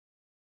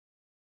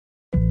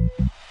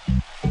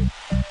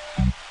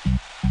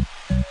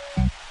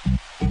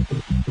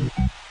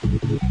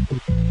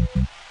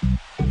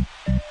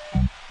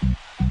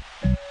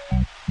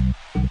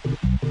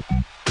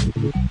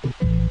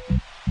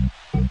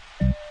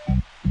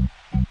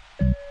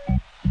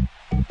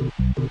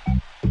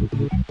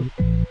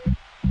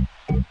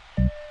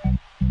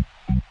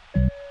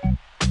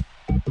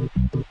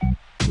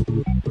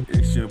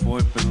It's your boy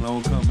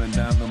Pelon coming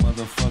down the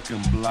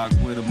motherfucking block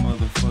with a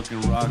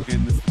motherfucking rock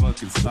in this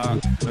fucking sock.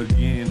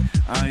 Again,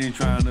 I ain't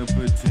trying to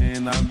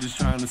pretend, I'm just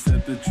trying to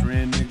set the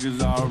trend.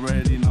 Niggas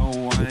already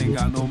know I ain't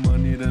got no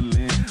money to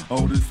lend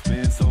or to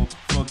spend, so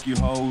fuck you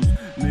hoes.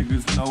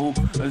 Niggas know a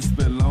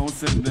Pelon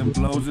sending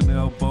blows in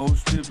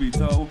elbows, tippy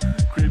toe,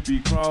 creepy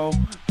crawl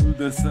through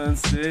the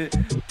sunset,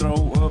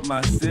 throw up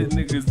my shit.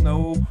 Niggas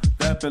know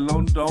that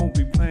Pelon don't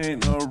be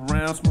playing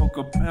around. Smoke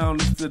a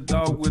pound, it's the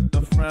dog with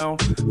the frown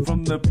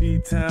from the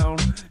P-Town.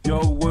 Yo,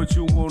 what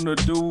you wanna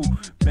do?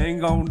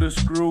 Bang on the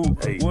screw.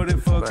 Hey, what it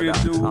fucking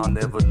do? I'll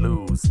never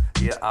lose.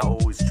 Yeah, I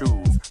always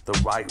choose the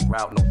right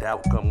route, no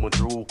doubt. Coming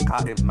through,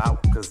 cotton mouth,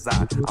 cause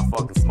I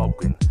fucking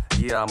smoking.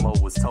 Yeah, I'm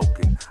always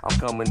token. I'm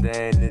coming down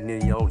and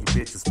then yo, you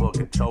bitches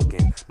fucking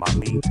choking. My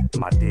meat,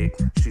 my dick,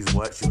 she's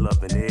what? She's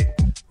loving it.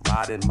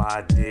 Riding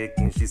my dick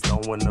and she's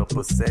throwing up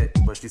a set,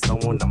 but she's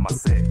throwing up my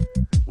set.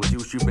 With you,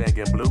 she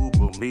banging blue,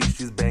 but me,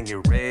 she's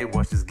banging red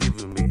while she's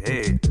giving me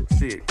head.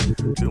 Shit,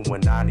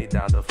 doing 90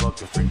 down the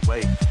fucking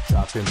freeway.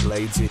 Dropping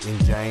blades, hitting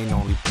Jane,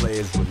 only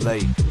players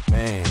relate.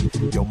 Man,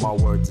 yo, my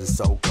words are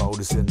so cold,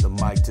 it's in the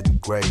mic to the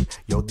grave.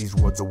 Yo, these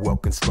words are well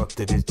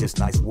constructed, it's just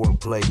nice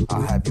wordplay.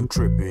 I have you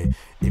tripping,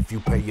 if you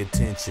pay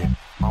attention.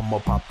 I'ma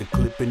pop the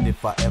clip, and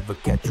if I ever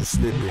catch you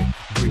slipping,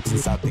 bricks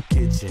inside the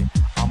kitchen,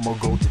 I'ma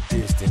go the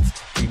distance.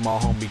 Keep my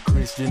homie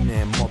Christian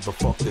and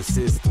motherfuck the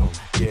system.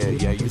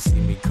 Yeah, you see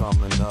me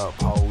coming up,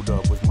 hold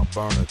up with my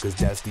burner, cause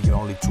that's the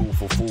only tool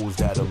for fools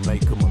that'll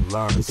make them a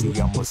learner. See,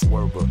 I'm a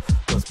swerver,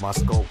 plus my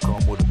scope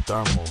come with a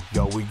thermal.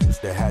 Yo, we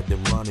used to have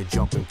them running,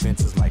 jumping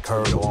fences like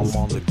hurdles. Yo, I'm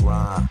on the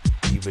grind,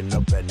 even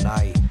up at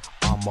night.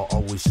 I'ma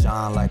always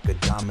shine like a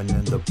diamond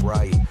in the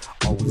bright.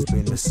 Always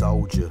been a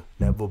soldier,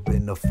 never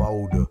been a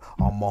folder.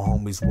 All my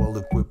homies well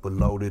equipped but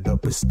loaded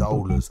up as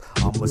stolers.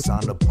 I'ma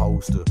sign a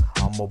poster,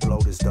 I'ma blow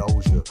this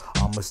doja.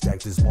 I'ma stack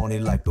this money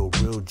like a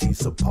real G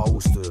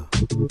supposed to.